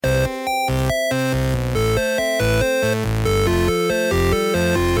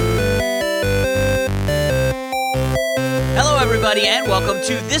everybody, and welcome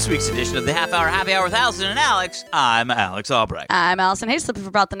to this week's edition of the Half Hour Happy Hour with Allison and Alex. I'm Alex Albrecht. I'm Allison Hayslip. For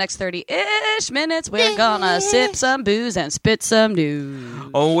about the next 30-ish minutes, we're gonna sip some booze and spit some news.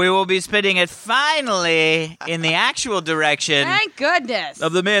 Oh, we will be spitting it finally in the actual direction Thank goodness.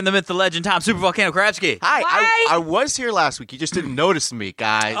 of the man, the myth, the legend, Tom Super Volcano Kravsky. Hi, Why? I was here last week. You just didn't notice me,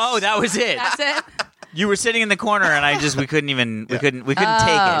 guys. Oh, that was it. That's it. You were sitting in the corner, and we couldn't take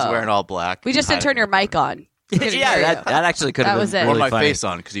I was it. wearing all black. We just didn't turn your mic on. Yeah, that actually could have That been was it. really Or my funny. face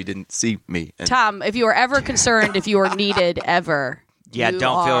on because you didn't see me. And Tom, if you are ever concerned, if you are needed ever, Yeah, you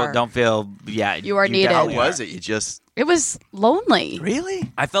don't feel. Yeah, You are needed. how definitely was are. it? You just it was lonely. really?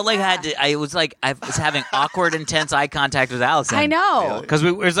 I felt like I was having awkward, intense eye contact with Allison. I know. Really? Because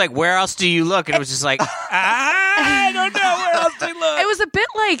it was like, where else do you look? And it was just like, I don't know where else to look. It was a bit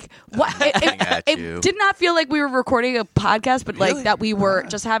like what at you. it did not feel like we were recording a podcast, but like that we were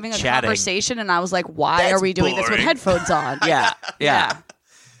just having a Chatting. conversation. And I was like, "Why That's are we doing this with boring. headphones on?" Yeah.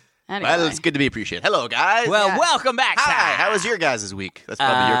 Anyway. Well, it's good to be appreciated. Hello, guys. Well, Yeah. welcome back. hi. Tom. How was your guys' week? That's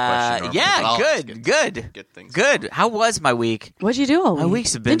probably your question. normally, Yeah, but I'll ask good. it. Good things. Good. How was my week? What'd you do all week? My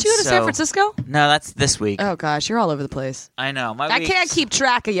weeks have been Didn't you go to San so- Francisco? No, that's this week. Oh gosh, you're all over the place. I know. My I weeks- can't keep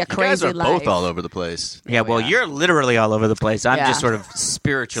track of your You guys crazy are life. both all over the place. Yeah, well, you're literally all over the place. I'm Yeah. just sort of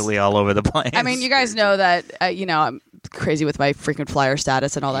spiritually all over the place. I mean, you guys know that I'm crazy with my frequent flyer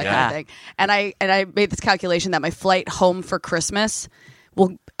status and all that kind Yeah. of thing. And I made this calculation that my flight home for Christmas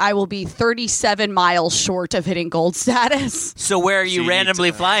I will be 37 miles short of hitting gold status. So where are you you need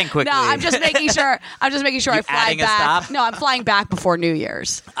randomly to- flying quickly? No, I'm just making sure. I You fly adding a back. stop? No, I'm flying back before New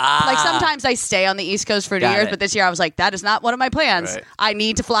Year's. Ah. Like sometimes I stay on the East Coast for New Got Year's, it. but this year I was like, that is not one of my plans. Right. I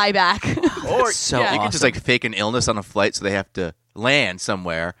need to fly back. Or so you awesome. can just like fake an illness on a flight so they have to land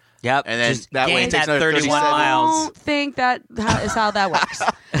somewhere. Yep. And then just that way gain it takes that another 31 37. I miles. don't think that is how that works.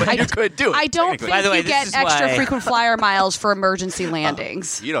 But you could do it. I don't technically. think By the way, you this get is extra why- frequent flyer miles for emergency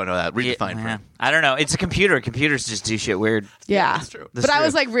landings. You don't know that. Read the fine Yeah. print. I don't know. It's a computer. Computers just do shit weird. Yeah, that's true. But I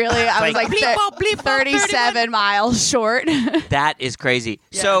was like, really, I was Like, like bleep, boop, bleep, boop, 37 miles short. That is crazy.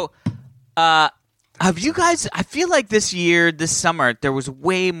 Yeah. So, have you guys? I feel like this summer, there was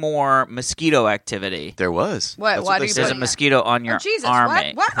way more mosquito activity. There was. What? That's Why they do you said. There's a mosquito on your Oh, Jesus, arm.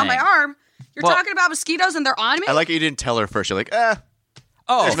 what on my thing. arm? You're Well- talking about mosquitoes and they're on me? I like you didn't tell her first. You're like,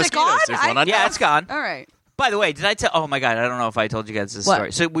 Oh, there's Is it mosquitoes. gone? There's one on yeah, top. it's gone. All right. By the way, did I tell? Oh my god, I don't know if I told you guys this What?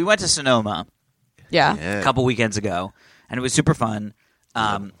 story. So we went to Sonoma Yeah. a couple weekends ago, and it was super fun.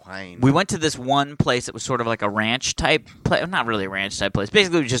 Wine. We went to this one place that was sort of like a ranch type place. Not really a ranch type place.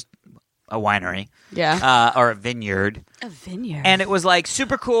 Basically, it was just a winery Yeah. or a vineyard. A vineyard. And it was like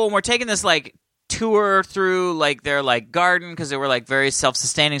super cool. And we're taking this like tour through like their like garden because they were like very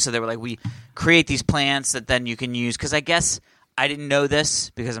self-sustaining. So they were like, we create these plants that then you can use. Because I guess I didn't know this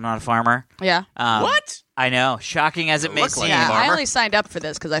because I'm not a farmer. yeah. What? I know, shocking as it may look like seem. Yeah, I farmer. only signed up for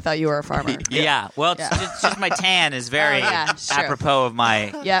this because I thought you were a farmer. Yeah. Well, it's Yeah. just my tan is very Oh, yeah, it's true. apropos of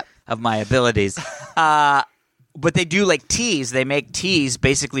my Yep. abilities. But they do like teas. They make teas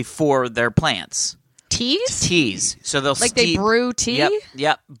basically for their plants. Teas? Teas. So they'll Like they steep. brew tea?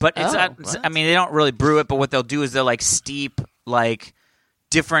 Yep. But it's Oh, not. what? I mean, they don't really brew it. But what they'll do is they'll like steep like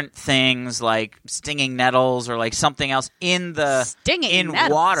different things, like stinging nettles or like something else in Stinging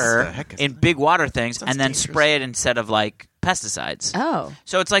nettles? water, The heck is in big water things, Sounds and then dangerous. spray it instead of like pesticides. Oh.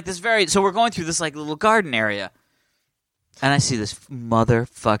 So it's like this very. So we're going through this like little garden area, and I see this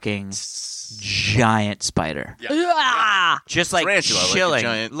motherfucking giant spider, Ah! just like Tarantula, like a chilling,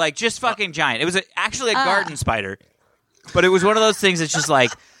 giant- like just fucking giant. It was actually a garden spider, but it was one of those things that's just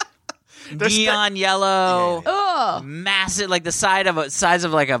like neon yellow, Ugh. massive, like the size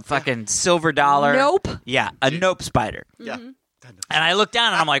of like a fucking silver dollar. Nope. Yeah, a nope spider. Yeah. And I looked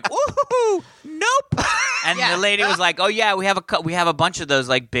down and I'm like, woohoo, nope. And Yeah. the lady was like, oh yeah, we have a bunch of those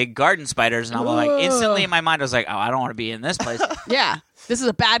like big garden spiders. And I'm like, instantly in my mind I was like, oh, I don't want to be in this place. Yeah. This is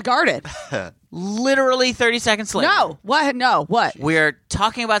a bad garden. Literally 30 seconds later, No. What? No. What? we're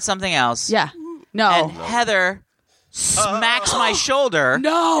talking about something else. Yeah. No. And Heather smacks my shoulder.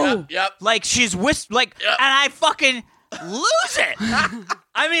 No. Yep. Like she's and I fucking lose it.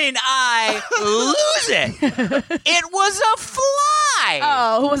 I mean, I lose it. It was a fly.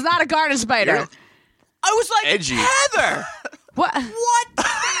 Oh, it was not a garden spider. I was like, Edgy. Heather, What? what the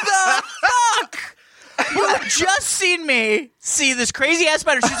fuck? You had just seen me see this crazy ass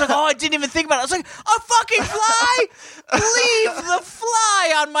spider. She's like, oh, I didn't even think about it. I was like, a fucking fly? Leave the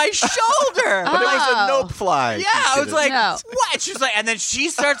fly on my shoulder. But it was a nope fly. Yeah, I was like, No. what? She's like, and then she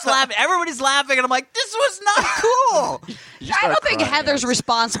starts laughing. Everybody's laughing, and I'm like, this was not cool. I don't think Heather's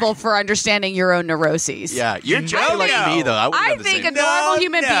responsible for understanding your own neuroses. Yeah, you're just No, like no. me, though. I, wouldn't I have the think same- a normal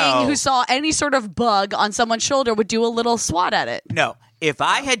human No. being who saw any sort of bug on someone's shoulder would do a little swat at it. No. If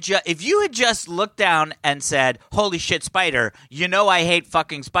you had just looked down and said, holy shit, spider, you know I hate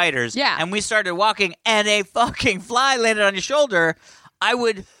fucking spiders. Yeah. And we started walking and a fucking fly landed on your shoulder, I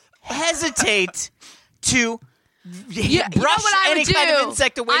would hesitate to You know brush what I any would kind of do?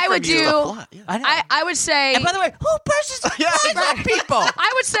 insect away I from would you. do. fly, yeah. I know. I would say. And by the way, who brushes flies on people?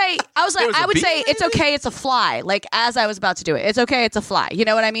 I would say. I would say it's okay. It's a fly. Like as I was about to do it, it's okay. It's a fly. You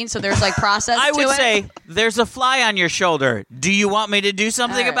know what I mean? So there's like process. I to would it. say, there's a fly on your shoulder. Do you want me to do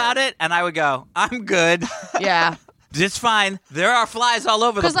something All right. about it? And I would go, I'm good. Yeah. It's fine. There are flies all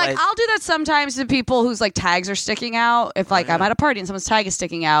over the Because place. like I'll do that sometimes to people whose like tags are sticking out. If like I'm at a party and someone's tag is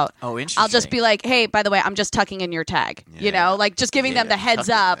sticking out, Oh, I'll interesting. just be like, "Hey, by the way, I'm just tucking in your tag." You know, like just giving them the heads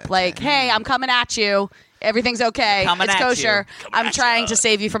up, like, "Hey, I'm coming at you. Everything's okay. Coming it's at kosher. you. I'm trying to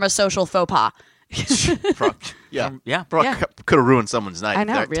save you from a social faux pas." Yeah. yeah. Bro, Yeah. could have ruined someone's night. I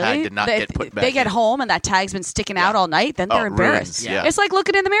know, Their really. tag did not They- get put back. They get in. home and that tag's been sticking out all night. Then they're Oh, embarrassed. ruins, yeah. It's like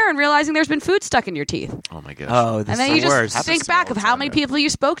looking in the mirror and realizing there's been food stuck in your teeth, Oh my gosh. Oh, this and then is you the just worst. Happens think to me all back the of how time, many man. people you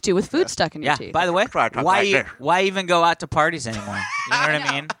spoke to with food stuck in your Yeah. teeth. By the way, Try to like this. why even go out to parties anymore? You know what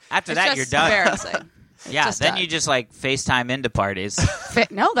I mean? After it's that, just you're done. embarrassing. It's Yeah. just Then done. you just like FaceTime into parties.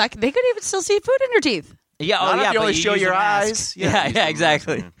 No, they could even still see food in your teeth. Yeah. Not Oh, if yeah. you but only you show use your a mask. eyes. Yeah. Yeah, Yeah.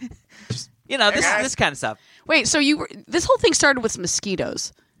 Exactly. You know this kind of stuff. Wait, so this whole thing started with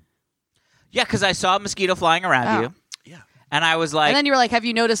mosquitoes, Yeah, because I saw a mosquito flying around Oh. you, Yeah. and I was like, and then you were like, "Have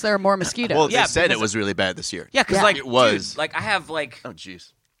you noticed there are more mosquitoes?" Well, Yeah, they said it because- was really bad this year. yeah, because Yeah. like It was. dude, like I have like Oh,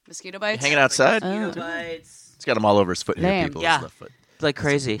 jeez. mosquito bites. Hanging outside? mosquito bites, He's got them all over his foot here, Damn. people. Yeah. His left foot. like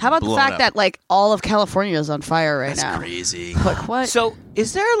crazy. How about the blown fact up. that like all of California is on fire right That's now? crazy. Like what? So,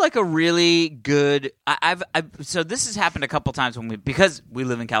 is there like a really good? I've so this has happened a couple times because we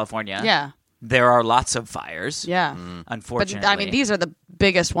live in California. yeah, there are lots of fires. yeah. Mm. But Unfortunately, I mean, these are the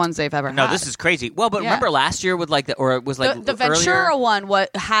biggest ones they've ever no, had. this is crazy. Well, but Yeah. remember last year with like or it was like the Ventura earlier? one.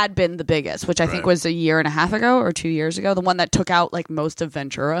 What had been the biggest, which I think Right. was a year and a half ago or 2 years ago, the one that took out like most of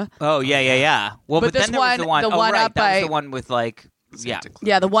Ventura. Oh yeah. Well, But but, this then there was the one- one. the one right, up that was by- the one with like yeah,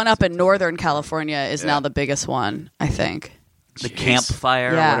 Yeah, the one up in Northern California is Yeah. now the biggest one, I think. the Jeez.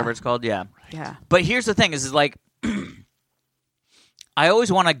 campfire Yeah. or whatever it's called. Yeah. Yeah. But here's the thing: is like, I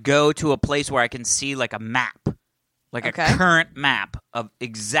always want to go to a place where I can see like a map, like Okay. a current map of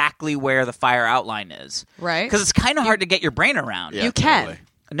exactly where the fire outline is, Right. because it's kind of hard to get your brain around. Yeah, You can. totally.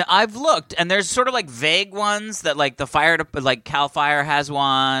 Now, I've looked, and there's sort of like vague ones that like the fire, like Cal Fire has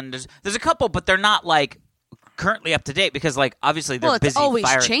one. There's a couple, but they're not like currently up to date because like obviously they're Well, it's busy always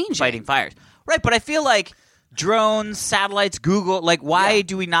changing. fighting fires, right? But I feel like drones, satellites, Google, like why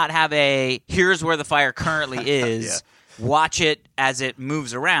do we not have a here's where the fire currently is? Watch it as it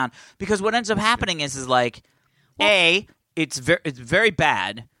moves around, because what ends up happening is like A, it's very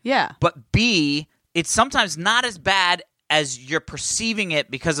bad. Yeah. But B, it's sometimes not as bad as you're perceiving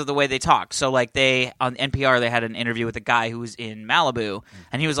it because of the way they talk. So, like, on NPR, they had an interview with a guy who was in Malibu,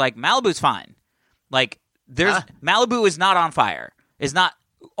 and he was like, Malibu's fine. Like, Malibu is not on fire. Is not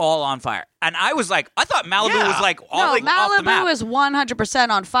all on fire. And I was like, I thought Malibu Yeah. was like all No, like, off the map. Malibu is 100%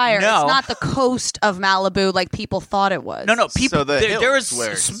 on fire. No. It's not the coast of Malibu like people thought it was. No, people. So the there hills is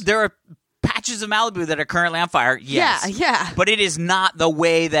where it's- there are patches of Malibu that are currently on fire. Yes. Yeah. But it is not the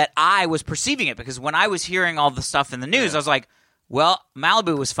way that I was perceiving it, because when I was hearing all the stuff in the news, I was like, well,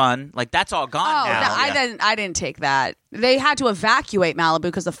 Malibu was fun. Like, that's all gone Oh, now. no, I didn't take that. They had to evacuate Malibu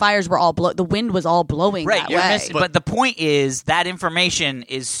because the fires were all the wind was all blowing Right, that you're way. missing. But the point is that information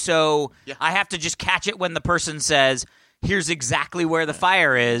is so. Yeah. I have to just catch it when the person says, "Here's exactly where the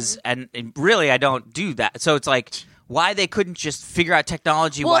fire is," and really, I don't do that. So it's like, why they couldn't just figure out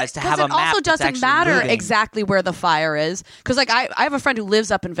technology-wise to have a it map. also that's doesn't actually matter moving. exactly where the fire is. Because, like, I have a friend who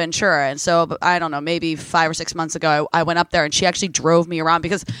lives up in Ventura, and so, I don't know, maybe 5 or 6 months ago, I went up there, and she actually drove me around,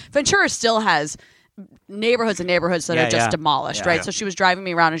 because Ventura still has neighborhoods and neighborhoods that Yeah, are just yeah. demolished, Yeah. right? Yeah. So she was driving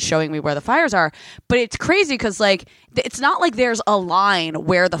me around and showing me where the fires are. But it's crazy because, like, it's not like there's a line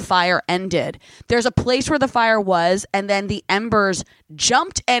where the fire ended. There's a place where the fire was, and then the embers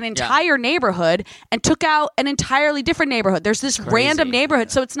jumped an entire neighborhood and took out an entirely different neighborhood. There's this random neighborhood,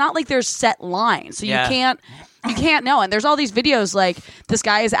 so it's not like there's set lines. So Yeah. you can't. You can't know. And there's all these videos like this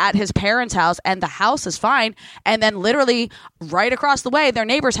guy is at his parents' house and the house is fine. And then literally right across the way, their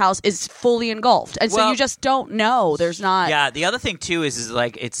neighbor's house is fully engulfed. And so Well- you just don't know. There's not. Yeah, the other thing too is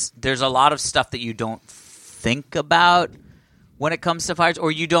like there's a lot of stuff that you don't think about when it comes to fires,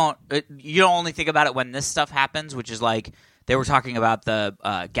 or you don't only think about it when this stuff happens, which is like they were talking about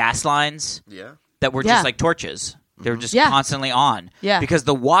the gas lines that were Yeah. just like torches. They were just Yeah. constantly on. Yeah. Because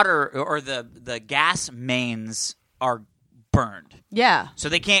the water or the gas mains are burned. Yeah. So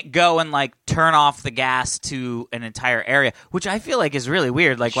they can't go and like turn off the gas to an entire area, which I feel like is really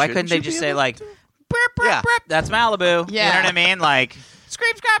weird. Like, why couldn't Shouldn't they you just be say able like, to? burp, burp, Yeah. burp, that's Malibu. Yeah. You know what I mean? Like,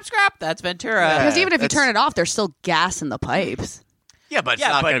 scrape, scrap, scrap, that's Ventura. Because even if you That's- turn it off, there's still gas in the pipes. Yeah, but it's Yeah,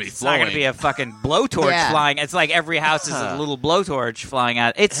 not but going to be it's flowing. not going to be a fucking blowtorch Yeah. flying. It's like every house is a little blowtorch flying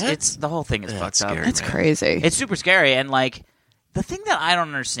out. It's the whole thing is fucked that's up. scary. That's man. crazy. It's super scary, and like the thing that I don't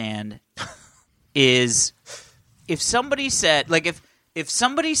understand is if somebody said like if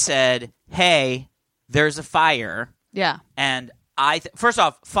somebody said, "Hey, there's a fire," yeah. and first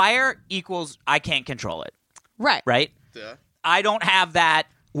off, fire equals I can't control it, Right. right? Yeah. I don't have that.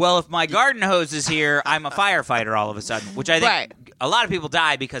 Well, if my garden hose is here, I'm a firefighter all of a sudden, which I think Right. a lot of people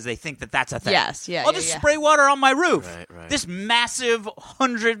die because they think that that's a thing. Yes, yeah, I'll yeah, just yeah. spray water on my roof. Right. This massive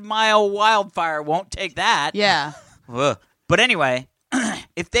 100-mile wildfire won't take that. Yeah. Ugh. But anyway,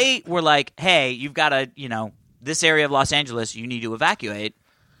 if they were like, hey, you've got to, this area of Los Angeles, you need to evacuate,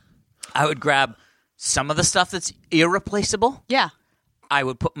 I would grab some of the stuff that's irreplaceable. Yeah. I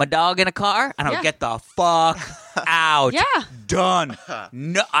would put my dog in a car and I Yeah. would get the fuck out. Yeah. Done.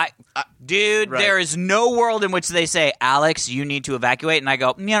 No, dude, Right. there is no world in which they say, Alex, you need to evacuate. And I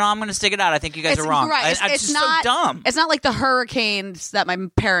go, I'm going to stick it out. I think you guys are wrong. Right. It's just not so dumb. It's not like the hurricanes that my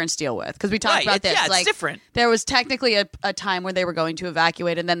parents deal with because we talked Right, about it's- this. yeah, it's like, different. There was technically a time when they were going to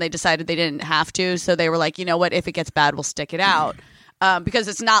evacuate, and then they decided they didn't have to. So they were like, you know what? If it gets bad, we'll stick it out. Because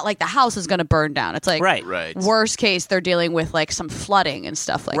it's not like the house is going to burn down. It's like Right. worst case, they're dealing with like some flooding and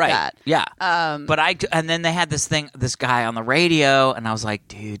stuff like that. Yeah. But and then they had this guy on the radio, and I was like,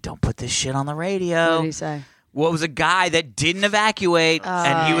 dude, don't put this shit on the radio. What did he say? Well, it was a guy that didn't evacuate,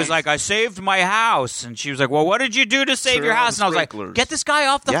 and he was like, I saved my house. And she was like, well, what did you do to save Turn your on house? the And I was like, sprinklers. get this guy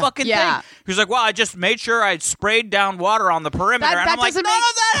off the Yeah. fucking Yeah. thing. He was like, well, I just made sure I sprayed down water on the perimeter. And I'm like, none doesn't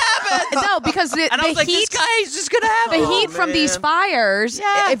of that happened. No, because the, And I the was like, heat. this guy is just going to have The it. heat from these man. fires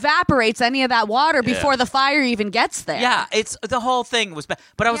Yeah. evaporates any of that water before the fire even gets there. Yeah, it's the whole thing was bad.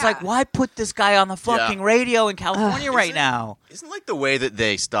 But I was Yeah. like, why put this guy on the fucking radio in California right now? Isn't like the way that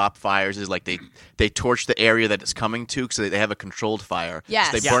they stop fires is like they torch the area that it's coming to because they have a controlled fire.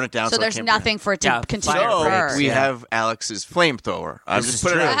 Yes. So they burn it down. So it there's can't burn. nothing for it to Yeah, continue fire to So burn. we Yeah. have Alex's flamethrower. I'm This just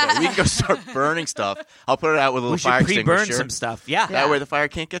is putting it true. out there. We can go start burning stuff. I'll put it out with a little We should fire pre-burn extinguisher. some stuff. Yeah. That way the fire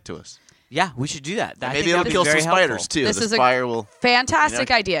can't get to us. Yeah, we should do that. I Maybe think it'll that'd be kill some very spiders helpful. too. This The is a- fire will. Fantastic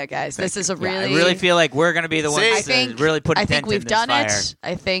You know? idea, guys. This is a I really. really feel like we're going to be the ones See? I think that really put a I think dent we've in done this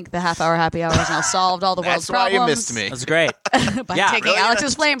fire. it. I think the half-hour happy hour has now solved all the world's That's why problems. you missed me. That's great. by Yeah, taking really?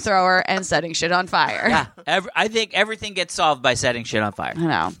 Alex's flamethrower and setting shit on fire. Yeah, I think everything gets solved by setting shit on fire. I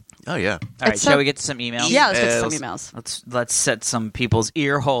know. Oh yeah. All right, It's shall so- we get to some emails? Yeah, let's get to some Emails. emails. Let's set some people's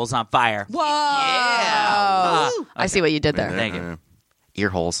ear holes on fire. Whoa! Yeah. I see what you did there. Thank you. Ear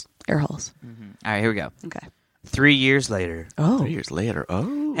holes. Ear holes. All right, here we go. Okay. 3 years later. Oh. 3 years later.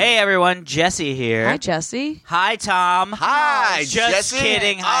 Oh. Hey everyone, Jesse here. Hi, Jesse. Hi, Tom. Hi, Just Jesse.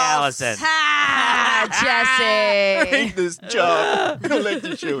 kidding. Hi, Allison. Hi, I Jesse. hate this job. I don't like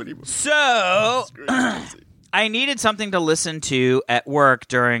the show anymore. So, I needed something to listen to at work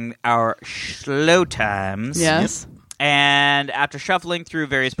during our slow times. Yes. And after shuffling through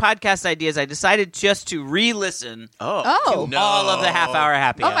various podcast ideas, I decided just to re-listen Oh. No. all of the half-hour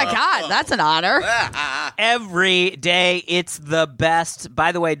happy Oh my hour. God, that's an honor. Every day. It's the best.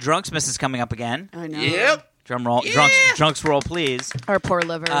 By the way, Drunksmith is coming up again. I know. Yep. Drum roll. Drunks roll, please. Our poor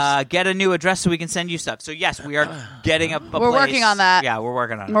livers. Get a new address so we can send you stuff. So, yes, we are getting a We're place. working on that. Yeah, we're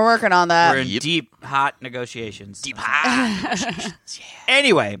working on it. We're working on that. We're in Yep. deep, hot negotiations. Deep, hot.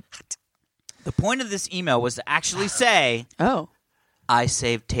 Anyway, the point of this email was to actually say, Oh. I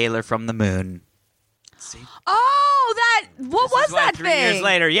saved Taylor from the moon. Oh, what This was is why that 3 thing? years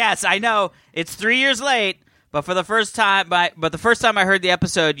later. Yes, I know. It's 3 years late. But for the first time, the first time I heard the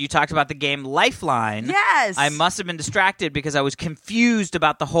episode, you talked about the game Lifeline. Yes. I must have been distracted because I was confused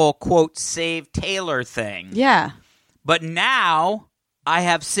about the whole quote save Taylor thing. Yeah. But now I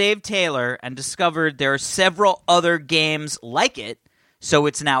have saved Taylor and discovered there are several other games like it. So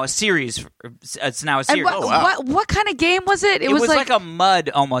it's now a series. It's now a And series. what kind of game was it? It was like a mud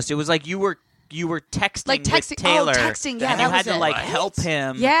almost. It was like you were you were texting, Like texting- with Taylor, oh, texting, yeah, and that you had was to it. like Right? help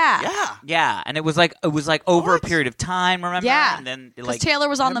him. Yeah. Yeah, and it was like over What? a period of time. Remember? Yeah. And then Because like Taylor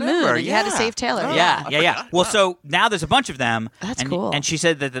was on the moon, remember, and you had to yeah. save Taylor. Oh. yeah. I forgot. Well, so now there's a bunch of them. That's and, cool. And she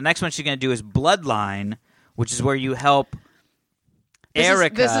said that the next one she's going to do is Bloodline, which is where you help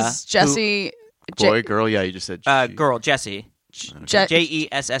Erica. This is Jesse. Boy, girl, yeah, you just said she. girl Jessie. Je-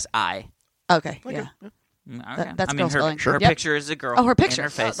 Jessi. Okay, yeah. Okay. That's I mean, girl spelling. her Yep. picture is a girl. Oh, her in picture. her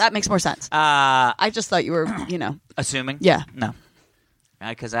Oh, face. that makes more sense. Uh, I just thought you were, assuming. Yeah. No.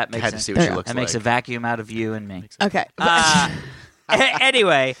 Because that I makes had to sense. see what she That looks That like. makes a vacuum out of you and me. Okay.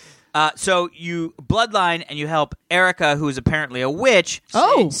 Anyway, so you Bloodline and you help Erica, who is apparently a witch,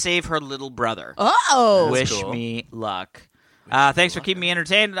 save her little brother. Oh. Wish cool. me luck. Thanks for keeping me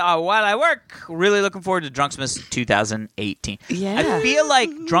entertained while I work. Really looking forward to Drunksmith 2018. Yeah. I feel like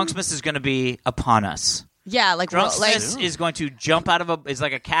Drunksmith is going to be upon us. Yeah, like Drunksmith is going to jump out of is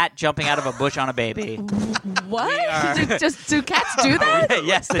like a cat jumping out of a bush on a baby. what? Do cats do that?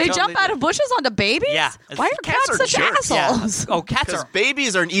 Yes, They totally jump out do. of bushes onto babies? Yeah. Why are Cats cats are such jerks. assholes? Oh, cats Because are.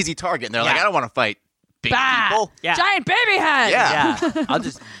 babies are an easy target, and they're like, Yeah. I don't want to fight big Bah! people. Yeah. Giant baby head. Yeah. Yeah, I'll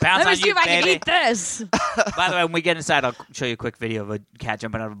just bounce Let me on see you, if I can baby. eat this. By the way, when we get inside, I'll show you a quick video of a cat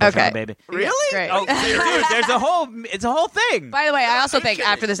jumping out of a bush on Okay. a baby. Really? Great. Oh, dude, it's a whole thing. By the way, I also think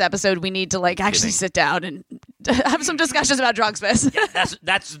after this episode, we need to like actually Kidding. sit down and have some discussions about Drunksmith. That was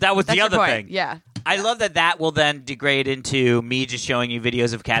That's the your other point. thing. Yeah. I love that will then degrade into me just showing you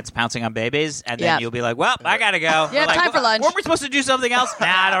videos of cats pouncing on babies, and then Yeah. you'll be like, "Well, I gotta go." Yeah, I'm like, time for lunch. Weren't we supposed to do something else? Nah,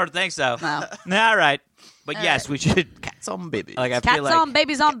 I don't think so. No. Nah, all right. But yes, we should. Cats on babies. Like I Cats feel like on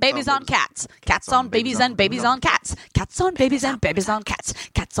babies on babies on cats. Cats on babies and babies on cats. Cats on babies and babies on cats.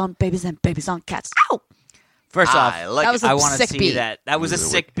 Cats on babies and babies on cats. Ow! first off, I like That was it. a I want to sick see beat. that. That was a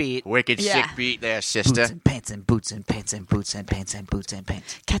sick beat. Wicked Yeah. sick beat there, Boots sister. and pants and boots and pants and boots and pants and boots and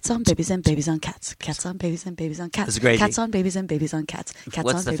pants. Cats on babies and babies on cats. Cats on babies and babies on cats. This is crazy. Cats on babies and babies on cats. Cats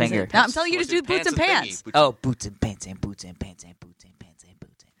What's on the babies finger? And... No, I'm telling you to do boots and pants. Oh, boots and pants and boots and pants and boots and pants and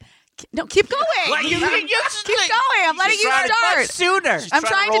boots and pants. No, keep going. What, you keep going. I'm letting you started start. much sooner. I'm trying to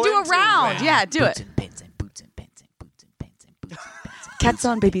trying to roll do a into round. it. Yeah, do Boots it. and pants and boots and pants and boots and pants and boots and pants and Cats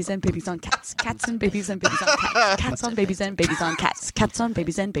on babies and babies on cats. Cats and babies and babies on cats. Cats on babies and babies on cats. Cats on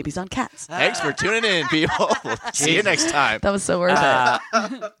babies and babies on cats. Thanks for tuning in, people. We'll see you next time. That was so worth it.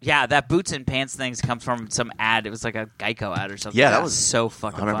 Yeah, that boots and pants thing comes from some ad. It was like a Geico ad or something. Yeah, that It was- so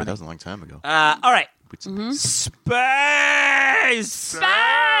fucking I remember funny. that was a long time ago. All right. Boots and pants. Space!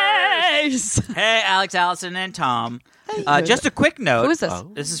 Space. Hey, Alex, Allison, and Tom. Just a quick note. Who is this?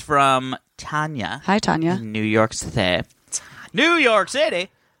 This is from Tanya. Hi, Tanya. in New York City. New York City.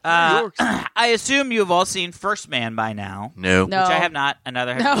 I assume you have all seen First Man by now. No. No. Which I have not.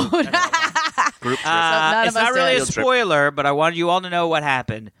 Another No. Group trip. none it's of us not really did. a Field trip. spoiler, but I wanted you all to know what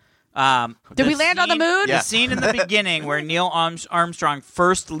happened. Did we land on the moon? Yeah. The scene in the beginning where Neil Armstrong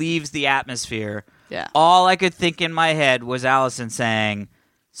first leaves the atmosphere. Yeah. All I could think in my head was Allison saying,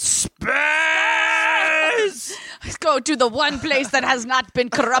 "Space." Let's go to the one place that has not been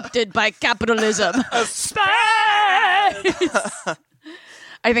corrupted by capitalism. Space.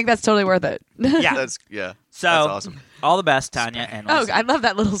 I think that's totally worth it. Yeah. Yeah. So That's awesome. all the best, Tanya. And Oh, I love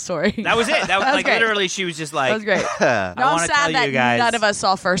that little story. that was it. That was, was like great. literally, she was just like, That was great. No, I I'm wanna tell sad you that guys- none of us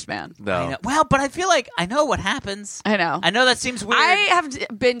saw First Man. I No. know. Well, but I feel like I know what happens. I know. I know that seems weird. I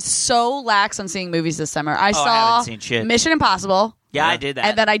have been so lax on seeing movies this summer. I saw haven't seen shit. Mission Impossible, yeah, I did that.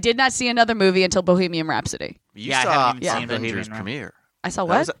 and then I did not see another movie until Bohemian Rhapsody. You Yeah, I saw haven't even seen Avengers Bohemian premiere. I saw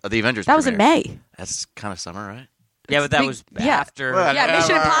That what? was the Avengers That was in premiere. May. That's kind of summer, right? yeah, but that big- was yeah. after. Well, Yeah,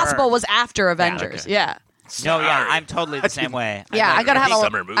 Mission Whatever. Impossible was after Avengers. okay. Yeah. No, yeah, I'm totally the same way. Yeah, I gotta have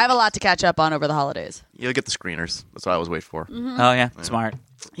summer movie. I have a lot to catch up on over the holidays. You'll get the screeners. That's what I always wait for. Oh yeah, smart.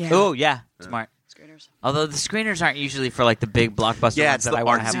 Yeah. Oh yeah, smart. Although the screeners aren't usually for like the big blockbuster Yeah, ones it's that the I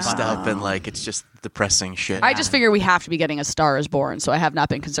want to artsy have fun. stuff, and like it's just depressing shit. I just figure we have to be getting A Star Is Born, so I have not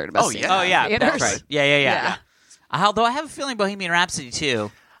been concerned about Oh, seeing yeah. Oh yeah, theaters. that's right. Yeah. Yeah. Although I have a feeling Bohemian Rhapsody too.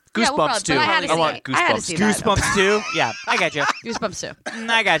 Yeah, we'll Goosebumps probably- too. but I had to see want it. I had to Goosebumps. see that. Goosebumps too. Yeah, I got you. Goosebumps too.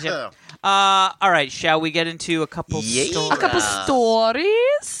 I got you. All right, shall we get into a couple Yeah. stories? A couple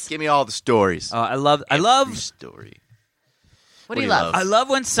stories. Give me all the stories. I love Every story. What do you love? I love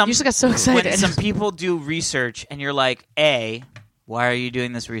when some You just got so when excited. some people do research and you're like, A, why are you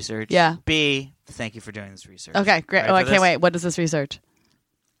doing this research? Yeah. B, thank you for doing this research. Okay, great. Ready Oh, for I can't this? wait. What is this research?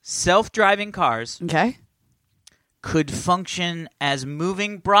 Self-driving cars Okay. could function as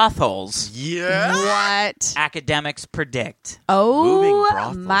moving brothels, Yeah. What? academics predict. Moving Oh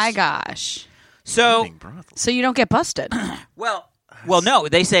brothels. my gosh. So, So you don't get busted. well, no,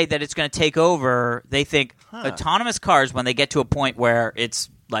 they say that it's going to take over. They think autonomous cars, when they get to a point where it's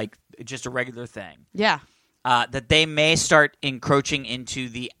like just a regular thing. Yeah. That they may start encroaching into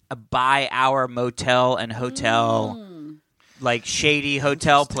the by-hour motel and hotel, like shady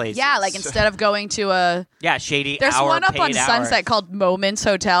hotel places. Yeah, like instead of going to a shady. there's hour, one up on paid hour. Sunset called Moments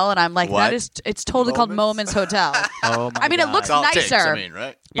Hotel, and I'm like, What? it's totally called Moments Hotel. Oh my I mean, it God. looks It's all ticks, nicer. I mean,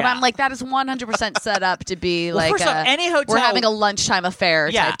 right? But Yeah. I'm like, that is 100% set up to be like first off, any hotel- we're having a lunchtime affair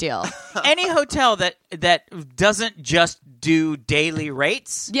Yeah. type deal. Any hotel that doesn't just do daily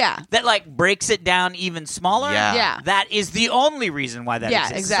rates, Yeah. that like breaks it down even smaller, Yeah. Yeah. that is the only reason why that Yeah,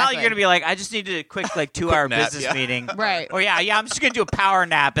 exists. It's not like exactly. you're gonna be like, I just needed a quick like 2-hour nap, business yeah. meeting, Right. Or I'm just gonna do a power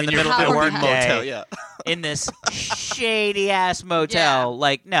nap in the your middle of the power work nap. day Motel, yeah. in this shady ass motel. Yeah.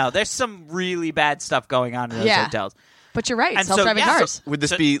 Like, no, there's some really bad stuff going on in those Yeah. hotels. But you're right, And so, self-driving yeah, so- cars. Would this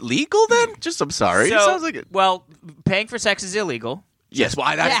So- be legal then? I'm sorry. So, it sounds like it. well, paying for sex is illegal. Yes. Well,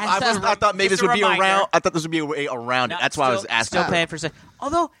 I thought maybe Just this would a be reminder. around. I thought this would be a way around it. That's why I was asking. Still paying for sex.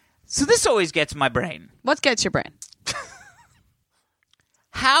 Although, so this always gets my brain. What gets your brain?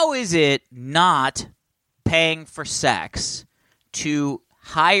 How is it not paying for sex to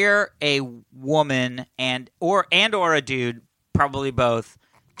hire a woman and or a dude, probably both,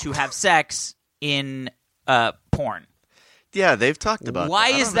 to have sex in porn? Yeah, they've talked about.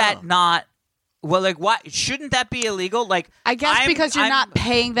 Why that. I is don't that know. not? Well, like, why shouldn't that be illegal? Like, I guess because you're not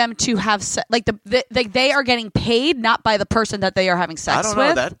paying them to have sex. Like they are getting paid not by the person that they are having sex I don't know.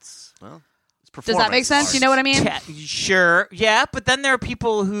 with. That's it's Does that make sense? You know what I mean? Sure, yeah, but then there are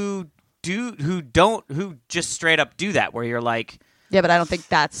people who just straight up do that, where you're like, Yeah, but I don't think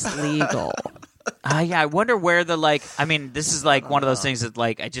that's legal. yeah, I wonder where the like. I mean, this is like one of those things that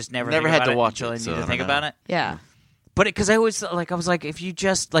like I just never think had about to it watch until it, I so need I to think don't know. about it. Yeah. But because I was like, if you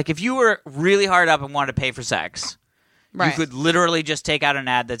just like if you were really hard up and wanted to pay for sex, Right. you could literally just take out an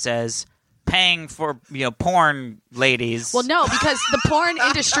ad that says paying for porn ladies. Well, no, because the porn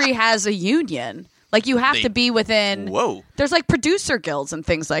industry has a union. Like you have They- to be within. Whoa. There's like producer guilds and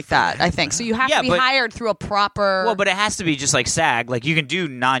things like that. I think so. You have Yeah, to be but- hired through a proper. Well, but it has to be just like SAG. Like you can do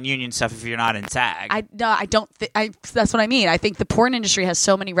non-union stuff if you're not in SAG. I don't. That's what I mean. I think the porn industry has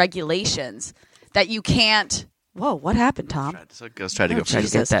so many regulations that you can't. Whoa! What happened, Tom? So Gus tried to go.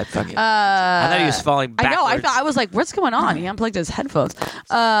 Jesus. Get that fucking. I thought he was falling I backwards. know. I was like, "What's going on?" He unplugged his headphones.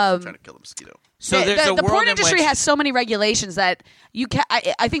 Trying to kill the mosquito. So the, there's a the world porn in industry which, has so many regulations that you can.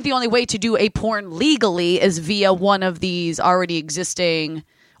 I think the only way to do a porn legally is via one of these already existing,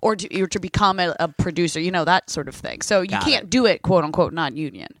 or to become a producer. You know, that sort of thing. So you Got can't it. do it, quote unquote,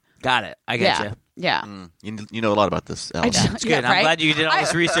 non-union. Got it. I get Yeah, you. yeah. You know a lot about this. Alex. It's good. I'm glad you did all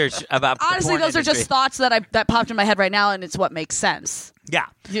this research about. the Honestly, porn those are industry. just thoughts that popped in my head right now, and it's what makes sense. Yeah.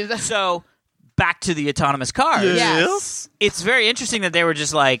 Yeah. So back to the autonomous cars. Yes. It's very interesting that they were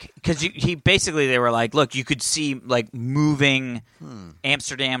just like because they were like, look, you could see like moving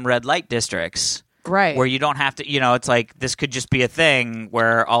Amsterdam red light districts. Right. Where you don't have to, it's like this could just be a thing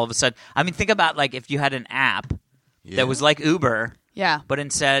where all of a sudden, I mean, think about like if you had an app that was like Uber, Yeah. but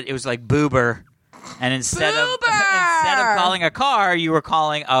instead it was like Boober, and instead of Boober! calling a car, you were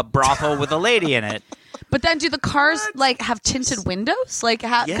calling a brothel with a lady in it. But then, do the cars like have tinted windows? Like,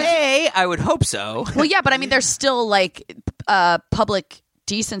 how? Hey, I would hope so. Well, yeah, but I mean, there's still like public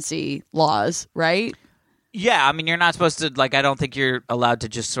decency laws, right? Yeah, I mean, you're not supposed to like. I don't think you're allowed to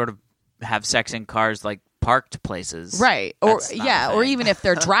just sort of have sex in cars like parked places, Right. Or That's not yeah, a or thing. even if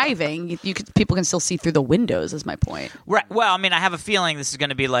they're driving, people can still see through the windows. Is my point. Right. Well, I mean, I have a feeling this is going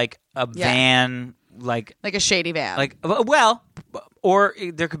to be like a van, like Like a shady van. or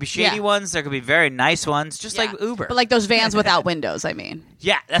there could be shady Yeah. ones. There could be very nice ones, just Yeah. like Uber. But like those vans without windows. I mean.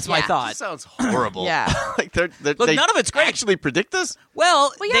 yeah, that's my Yeah. thought. That sounds horrible. Yeah. like Look, they none of it's great. Actually, predict this.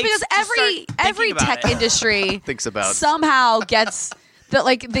 Well, Well, yeah, they because just every start thinking about tech it. industry Thinks about somehow gets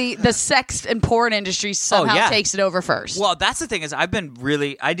the sex and porn industry somehow yeah. takes it over first. Well, that's the thing is I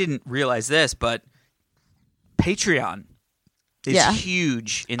didn't realize this, but Patreon is Yeah.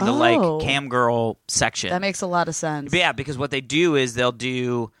 huge in the Oh. like cam girl section. that makes a lot of sense. But yeah, because what they do is they'll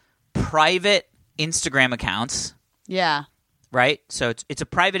do private Instagram accounts, Yeah. right? So it's a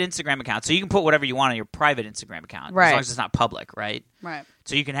private Instagram account. So you can put whatever you want on your private Instagram account. Right. As long as it's not public, right? Right.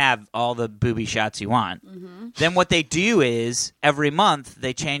 So you can have all the booby shots you want. Mm-hmm. Then what they do is every month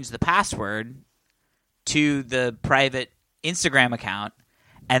they change the password to the private Instagram account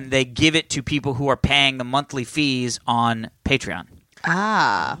and they give it to people who are paying the monthly fees on Patreon.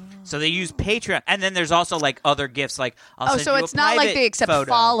 Ah. So they use Patreon, and then there's also like other gifts. Like I'll Oh, send so you a it's not like private they accept photo.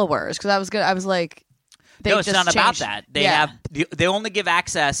 followers because I was good. I was like, they No, it's just not about changed- that. They yeah. have they only give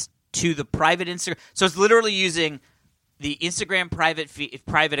access to the private Instagram. So it's literally using the Instagram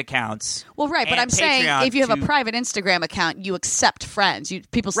private accounts. Well, right, but and I'm saying Patreon if you have to- a private Instagram account, you accept friends.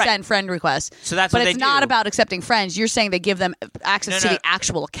 People Right. send friend requests. So that's but what it's they not do. about accepting friends. You're saying they give them access to No. the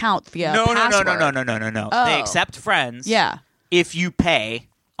actual account via No. password. They Oh. accept friends. Yeah. If you pay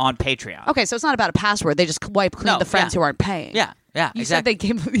on Patreon. Okay, so it's not about a password. They just wipe clean No, the friends yeah. who aren't paying. Yeah. You Exactly. said they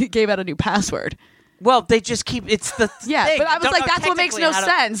gave out a new password. Well, they just keep. It's the Yeah, thing. but I was Don't like, know that's what makes technically no how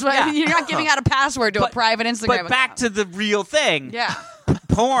to- sense. Yeah. You're not giving out a password to a private Instagram But account. back to the real thing. Yeah.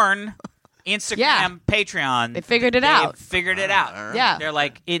 Porn, Instagram, Yeah. Patreon. They figured it out. Figured it out. Yeah. They're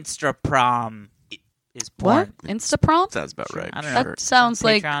like Instaprom is porn. What? Instaprom? Sounds about right. I don't know. That sounds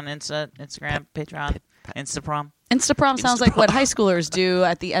like Patreon, Instagram, Patreon, Instaprom Instaprom sounds like what high schoolers do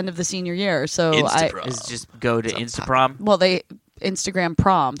at the end of the senior year. So Instaprom. is just go to Instaprom. they Instagram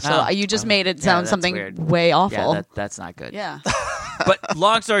prom. So Oh. you just made it sound that's something weird. way awful. Yeah, that's not good. Yeah. But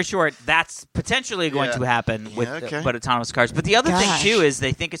long story short, that's potentially going Yeah. to happen with okay. but autonomous cars. But the other Gosh. thing too is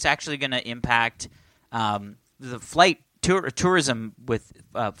they think it's actually going to impact the flight tourism with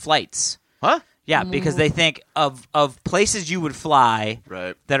flights. Huh? Yeah, because they think of places you would fly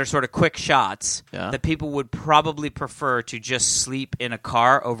Right. that are sort of quick shots Yeah. that people would probably prefer to just sleep in a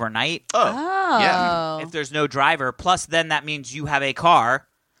car overnight Oh. Yeah. Oh. if there's no driver. Plus, then that means you have a car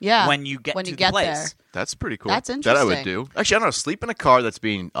Yeah. when you get when to you the get place. there. That's pretty cool. That's That I would interesting. do. Actually, I don't know. Sleep in a car that's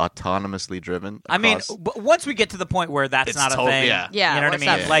being autonomously driven. I mean, across- once we get to the point where that's It's not a totally- thing, yeah. Yeah, you know or what I it's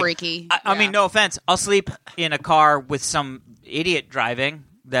mean? not Like, freaky. I mean, Yeah. no offense, I'll sleep in a car with some idiot driving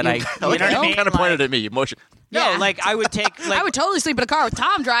that I, you know what I mean? kind of pointed Like- at me. Emotion. No, Yeah. like I would take. Like, I would totally sleep in a car with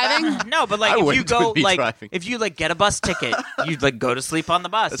Tom driving. No, but like I if you wouldn't go with me like driving. if you like get a bus ticket, you'd like go to sleep on the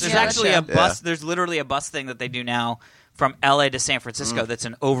bus. There's Yeah, actually that's a true. bus. Yeah. There's literally a bus thing that they do now from LA to San Francisco. That's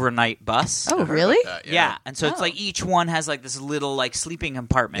an overnight bus. Oh, really? Yeah, and so it's Oh. like each one has like this little like sleeping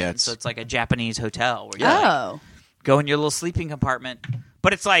compartment. Yeah, And so it's like a Japanese hotel where you like, Oh. go in your little sleeping compartment.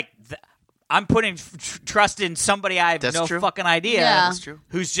 But it's like I'm putting trust in somebody I have That's no true. fucking idea. Yeah. That's true.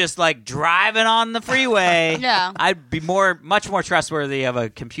 Who's just like driving on the freeway. Yeah. I'd be much more trustworthy of a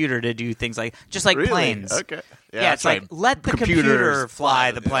computer to do things like just like Really? planes. Okay. Yeah, it's that's like right. let the Computers computer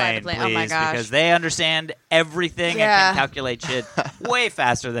fly the Fly the plane, plane. Oh my please, gosh. because they understand everything Yeah. and can calculate shit way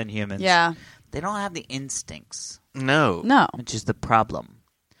faster than humans. Yeah. They don't have the instincts, No. No. which is the problem.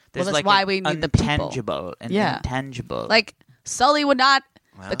 There's that's like why an we need the people. intangible, an Yeah. intangible. Like Sully would not.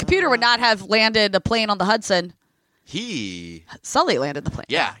 The computer would not have landed a plane on the Hudson. He. Sully landed the plane.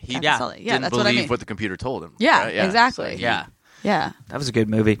 Yeah. He Captain Yeah. Sully. Yeah, didn't that's believe what I mean. what the computer told him. Yeah, right? exactly. So yeah, Yeah. that was a good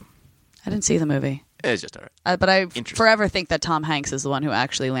movie. I didn't see the movie. It's just all right. But I Interesting. forever think that Tom Hanks is the one who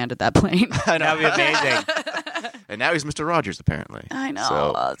actually landed that plane. That'd be amazing. And now he's Mr. Rogers, apparently. I know.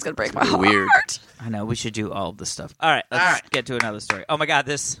 So, It's going to break my pretty heart. weird. I know we should do all of this stuff. All right, let's get to another story. Oh my god,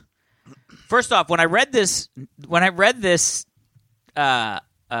 this. First off, when I read this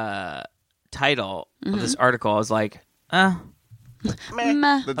title of this article, I was like, Meh.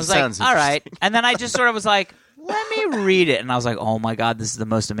 That I was sounds like, all right, interesting. and then I just sort of was like, let me read it, and I was like, oh my god, this is the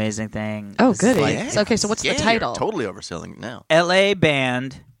most amazing thing. Oh, This is goody. like, Yeah. So, okay, so what's the Yeah, title? You're totally overselling it now. LA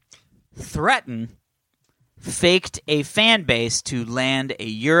band threaten faked a fan base to land a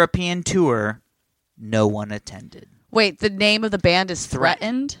European tour. No one attended. Wait, the name of the band is Threat.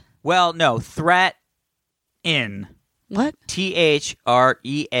 Threatened? Well, no, threat in. What? THREATIN.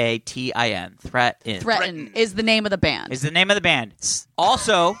 Threat in. Threaten is the name of the band. Is the name of the band.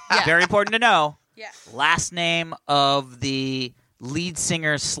 Also, very important to know, Yeah. last name of the lead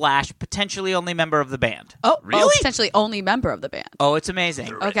singer / potentially only member of the band. Oh, Really? potentially only member of the band. Oh, it's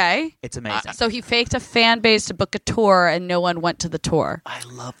amazing. Okay. It's amazing. So he faked a fan base to book a tour and no one went to the tour. I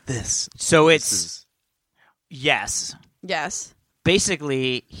love this. So This it's is Yes. yes.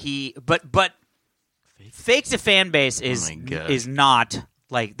 Basically, but faked a fan base is my gosh. is not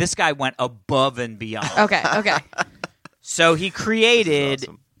like this guy went above and beyond. Okay, okay. So he created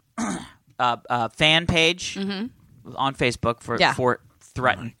awesome. a fan page on Facebook Mm-hmm. Yeah. for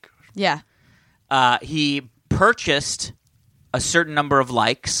Threaten. Yeah. He purchased a certain number of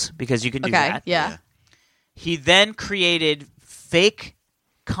likes because you can do Okay, that. yeah. He then created fake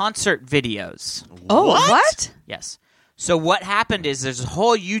concert videos. Oh, what? Yes. So what happened is there's a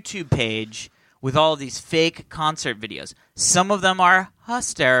whole YouTube page with all these fake concert videos. Some of them are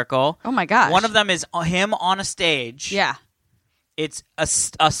hysterical. Oh, my gosh. One of them is him on a stage. Yeah. It's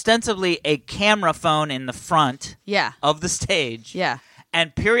ostensibly a camera phone in the front Yeah. of the stage. Yeah.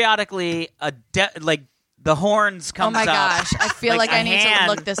 And periodically, like the horns comes Oh, up. my gosh. I feel like a I need to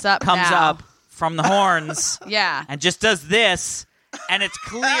hand look this up comes now. up from the horns Yeah. and just does this. and it's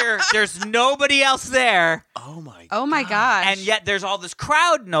clear there's nobody else there, Oh my. Oh my gosh. and yet there's all this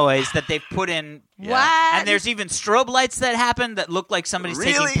crowd noise that they've put in. What? And there's even strobe lights that happen that look like somebody's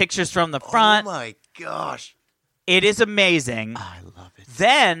Really? taking pictures from the front. Oh my gosh. It is amazing. I love it.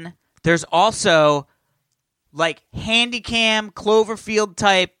 Then there's also like handycam Cloverfield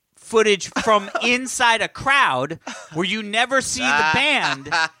type footage from inside a crowd where you never see the band,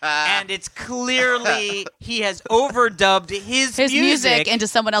 and it's clearly he has overdubbed his music into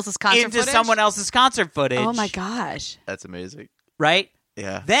someone else's concert into footage? someone else's concert footage. Oh my gosh. That's amazing. Right?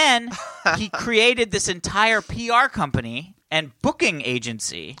 Yeah. Then he created this entire PR company and booking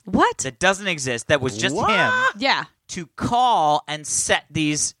agency What? that doesn't exist, that was just What? him, Yeah. to call and set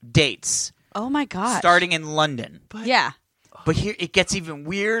these dates Oh my gosh. starting in London. Yeah. But here it gets even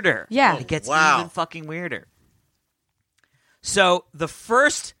weirder. Yeah. It gets Wow. even fucking weirder. So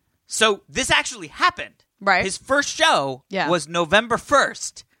this actually happened. Right. His first show Yeah. was November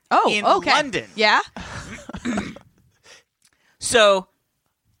 1st in okay. London. Yeah. So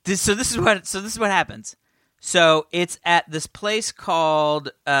this is what happens. So it's at this place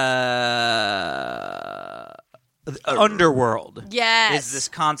called Underworld. Yes. Is this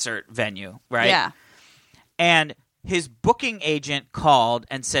concert venue, right? Yeah. And his booking agent called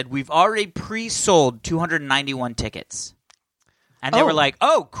and said, "We've already pre-sold 291 tickets." And they Oh. were like,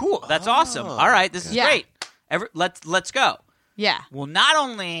 "Oh, cool. That's awesome. All right, this is Yeah. great. Let's go." Yeah. Well, not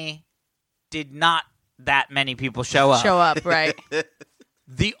only did not that many people show up, Show up, right?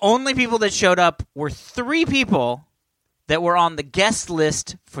 the only people that showed up were 3 people that were on the guest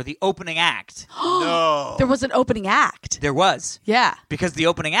list for the opening act. No. There was an opening act. There was. Yeah. Because the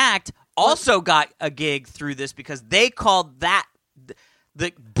opening act also got a gig through this because they called that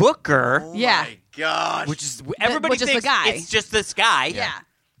the booker, Oh Yeah. my gosh. which is everybody which is the thinks guy. it's just this guy. Yeah.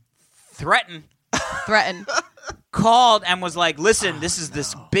 Threaten Threatened. called and was like, "Listen, this is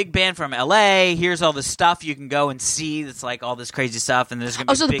this big band from LA. Here's all the stuff you can go and see. That's like all this crazy stuff, and there's gonna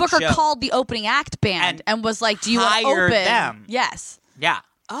be Oh, so a the big booker show." called the opening act band and was like, "Do you want to hired open?" them. Yes. Yeah,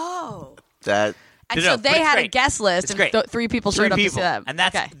 Oh. that. And No, so but they it's had a great. guest list, It's and great. 3 people 3 showed up to people, see them. and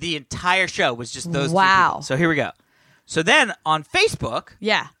that's okay. the entire show was just those 3 Wow. people. So here we go. So then on Facebook,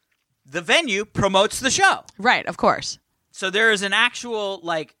 Yeah. the venue promotes the show. Right. Of course. So there is an actual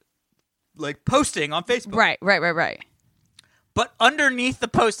like posting on Facebook. Right. But underneath the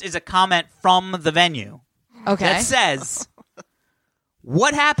post is a comment from the venue Okay. that says,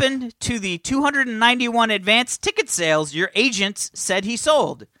 "What happened to the 291 advance ticket sales your agent said he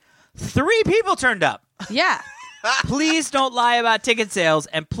sold? 3 people turned up. Yeah. Please don't lie about ticket sales,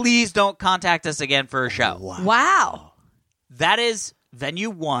 and please don't contact us again for a show." Wow. That is venue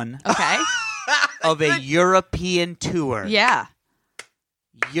 1 Okay. of a European tour. Yeah.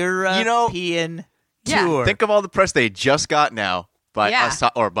 European Yeah. tour. Think of all the press they just got now by Yeah. us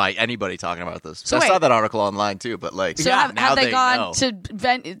or by anybody talking about this. So I saw wait. that article online too, but like, So Yeah, now have they gone know.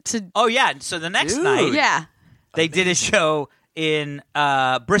 to? Oh yeah. So the next Dude. night, Yeah. they did a show in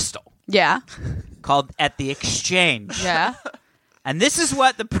Bristol Yeah. called At the Exchange. Yeah. And this is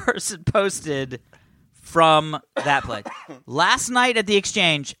what the person posted from that place. Last night at the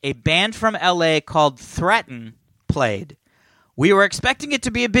Exchange, a band from LA called Threaten played. We were expecting it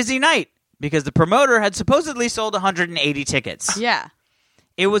to be a busy night because the promoter had supposedly sold 180 tickets. Yeah.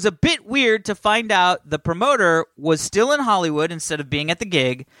 It was a bit weird to find out the promoter was still in Hollywood instead of being at the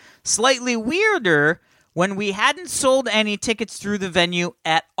gig. Slightly weirder when we hadn't sold any tickets through the venue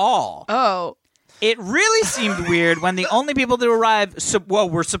at all. Oh. It really seemed weird when the only people to arrive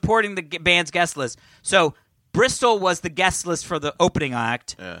were supporting the band's guest list. So Bristol was the guest list for the opening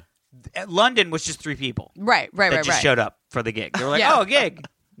act. Yeah. London was just 3 people Right. that just showed up for the gig. They were like, Yeah. "Oh, a gig,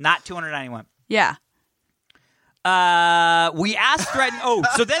 not 291." Yeah. We asked Threaten. Oh,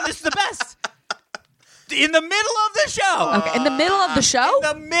 so then this is the best. In the middle of the show. Okay. In the middle of the show.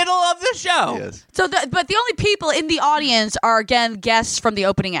 In the middle of the show. Yes. So, but the only people in the audience are again guests from the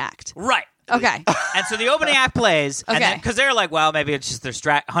opening act. Right. Okay. And so the opening act plays. Okay. Because they're like, well, maybe it's just their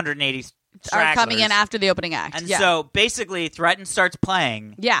 180 Are coming in stragglers. after the opening act. And yeah. so basically, Threaten starts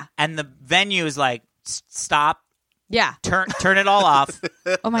playing. Yeah. And the venue is like, "Stop, Yeah. turn it all off.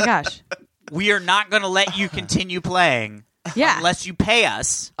 Oh my gosh. We are not going to let you continue playing Yeah. unless you pay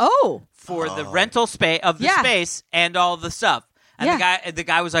us Oh. for the rental space of the Yeah. space and all the stuff." And Yeah. the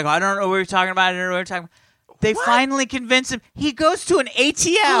guy was like, "I don't know what you're talking about. I don't know what you're talking about." They finally convince him. He goes to an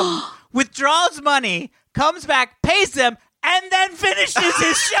ATM, withdraws money, comes back, pays them, and then finishes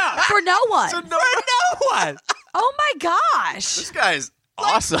his show. For no one. For no one. Oh my gosh. This guy's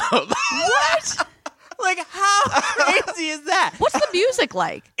awesome. What? Like, how crazy is that? What's the music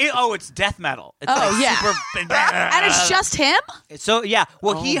like? It's death metal. It's Oh, like yeah. super, And it's just him? so yeah.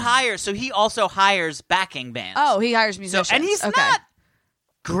 Well, he hires. So he also hires backing bands. Oh, he hires so musicians. and he's okay. not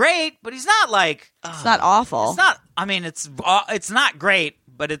great, but he's not like It's not awful. it's not. I mean, it's not great,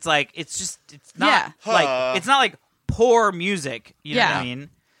 but it's like it's not like it's not like poor music. You know what I mean?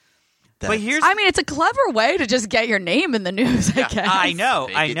 But here's I mean, it's a clever way to just get your name in the news, I guess. I know.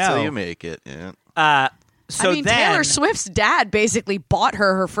 Fake it till you make it. Yeah. So I mean, then Taylor Swift's dad basically bought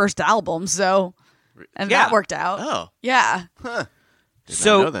her first album, so and Yeah. that worked out. Oh. Yeah. Did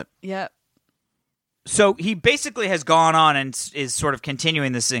So- not know that. Yeah. So he basically has gone on and is sort of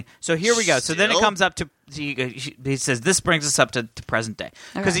continuing this thing. So here we go. So then it Still? comes up to he says this brings us up to present day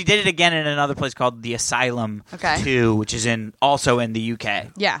because Okay. he did it again in another place called the Asylum Okay. 2, which is also in the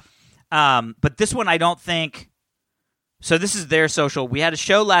UK. Yeah. But this one I don't think. So this is their social. We had a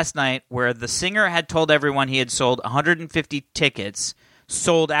show last night where the singer had told everyone he had sold 150 tickets,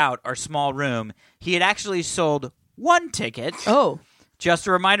 sold out our small room. He had actually sold one ticket. Oh. Just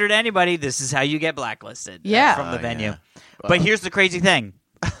a reminder to anybody, this is how you get blacklisted Yeah. from the venue. yeah. But here's the crazy thing.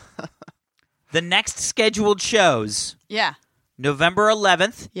 The next scheduled shows, Yeah. November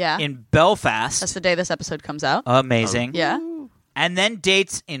 11th Yeah. in Belfast. That's the day this episode comes out. Amazing. Yeah. And then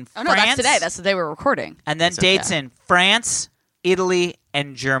dates in Oh, France. no, that's today. That's the day we're recording. and then dates in France, Italy,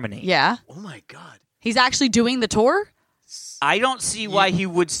 and Germany. Yeah. Oh my god. He's actually doing the tour? I don't see why he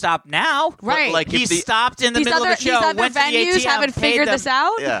would stop now. Right. like, He if the- stopped in the These middle other, of the show. these other went to the venues ATM, haven't paid figured them. this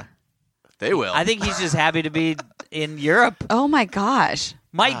out? Yeah. They will. I think he's just happy to be in Europe. Oh, my gosh.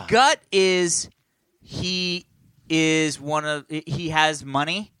 My gut is he is he has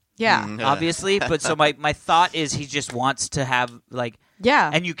money. Yeah. Mm. Obviously, but so my thought is he just wants to have like,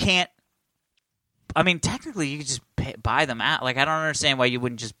 Yeah. and you can't. I mean, technically, you could just buy them out. Like, I don't understand why you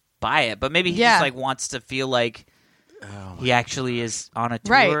wouldn't just buy it, but maybe he Yeah. just like wants to feel like he actually is on a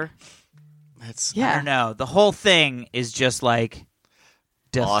tour. Right. That's Yeah. I don't know. The whole thing is just like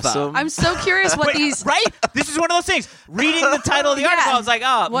awesome. I'm so curious what But, these. right? This is one of those things. Reading the title of the Yeah. article, I was like,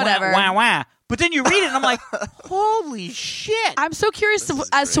 oh, Whatever. wah, wah, wah. But then you read it, and I'm like, holy shit. I'm so curious This is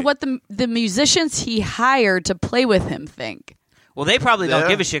as to great. what the musicians he hired to play with him think. Well, they probably don't Yeah.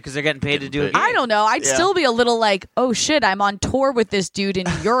 give a shit because they're getting paid to do it. paid. I don't know. I'd Yeah. still be a little like, oh shit, I'm on tour with this dude in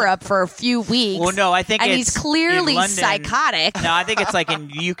Europe for a few weeks. Well, no, I think and it's he's clearly in London. psychotic. No, I think it's like in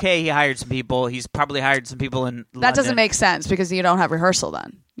the UK he hired some people. He's probably hired some people in That doesn't London. make sense because you don't have rehearsal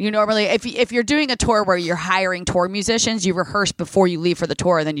then. You normally, if you're doing a tour where you're hiring tour musicians, you rehearse before you leave for the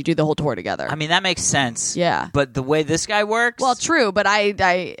tour, and then you do the whole tour together. I mean, that makes sense. Yeah. But the way this guy works, Well, true, but I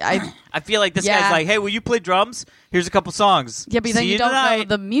I feel like this Yeah. guy's like, hey, will you play drums? Here's a couple songs. yeah, but then See you don't tonight. know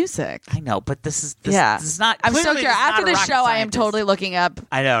the music. I know, but this is Yeah. This is not. I'm so clearly curious. this is After not a this rocket show, I am scientist. totally looking up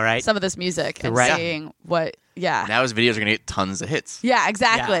I know, right? some of this music and Right. seeing what. Yeah. now his videos are gonna get tons of hits. Yeah.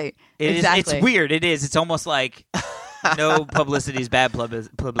 Exactly. Yeah. It is. exactly. It's weird. It is. It's almost like no publicity is bad publicity.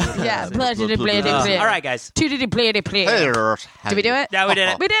 Yeah. All right, guys. Did we do it? Yeah, we did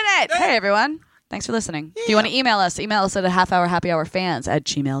it. We did it. Hey, everyone. Thanks for listening. If you want to email us at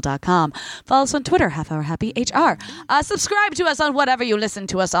halfhourhappyhourfans@gmail.com. Follow us on Twitter, halfhourhappyhr. Subscribe to us on whatever you listen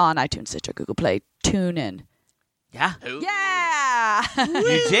to us on, iTunes, Stitcher, Google Play, TuneIn. Yeah. Yeah.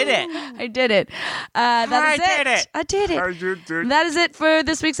 You did it. I did it. That is I did it. I did it. That is it for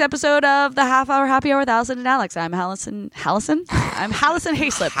this week's episode of the Half Hour Happy Hour with Allison and Alex. I'm Allison. I'm Allison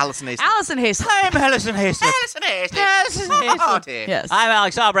Hayslip. Allison Hayslip. Allison Hayslip. I'm Allison Hayslip. Yes. I'm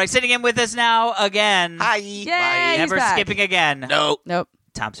Alex Albrecht, sitting in with us now again. Hi. Yay. Never he's back. skipping again. No. Nope.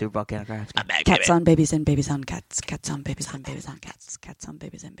 Tom Super Volcano Craft. I'm back. Cats on babies and babies on cats. Cats on babies and babies on cats. Cats on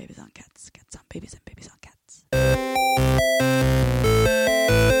babies and babies on cats. Cats on babies and babies on cats.